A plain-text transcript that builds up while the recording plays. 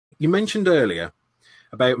you mentioned earlier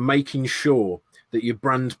about making sure that your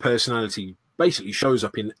brand personality basically shows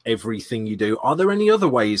up in everything you do. Are there any other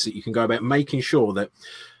ways that you can go about making sure that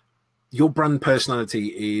your brand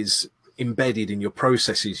personality is embedded in your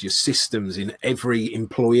processes, your systems, in every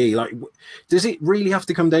employee? Like, does it really have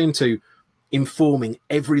to come down to informing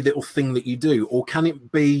every little thing that you do, or can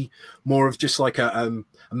it be more of just like a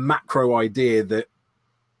macro idea that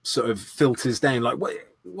sort of filters down? Like,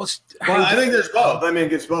 I think there's both. I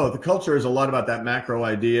mean, it's both. The culture is a lot about that macro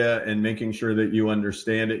idea and making sure that you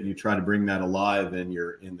understand it. You try to bring that alive in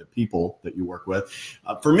the people that you work with.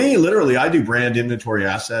 For me, literally, I do brand inventory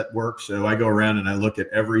asset work. So I go around and I look at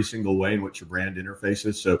every single way in which your brand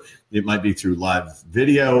interfaces. So it might be through live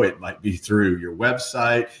video. It might be through your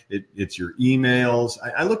website. It's your emails.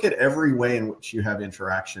 I look at every way in which you have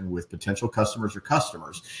interaction with potential customers or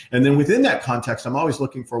customers. And then within that context, I'm always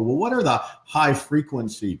looking for, well, what are the high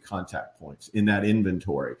frequency contact points in that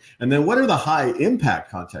inventory? And then what are the high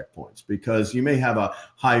impact contact points? Because you may have a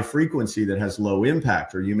high frequency that has low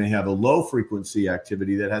impact, or you may have a low frequency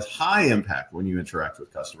activity that has high impact when you interact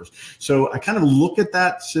with customers. So I kind of look at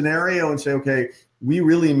that scenario and say, okay, we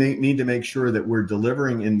really need to make sure that we're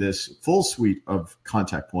delivering in this full suite of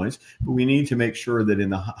contact points, but we need to make sure that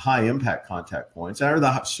in the high impact contact points or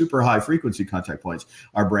the super high frequency contact points,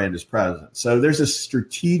 our brand is present. So there's a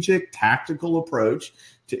strategic, tactical approach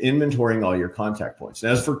to inventorying all your contact points.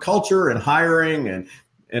 And as for culture and hiring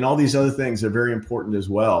and all these other things, are very important as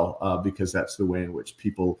well, because that's the way in which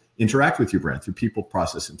people interact with your brand, through people,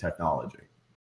 process, and technology.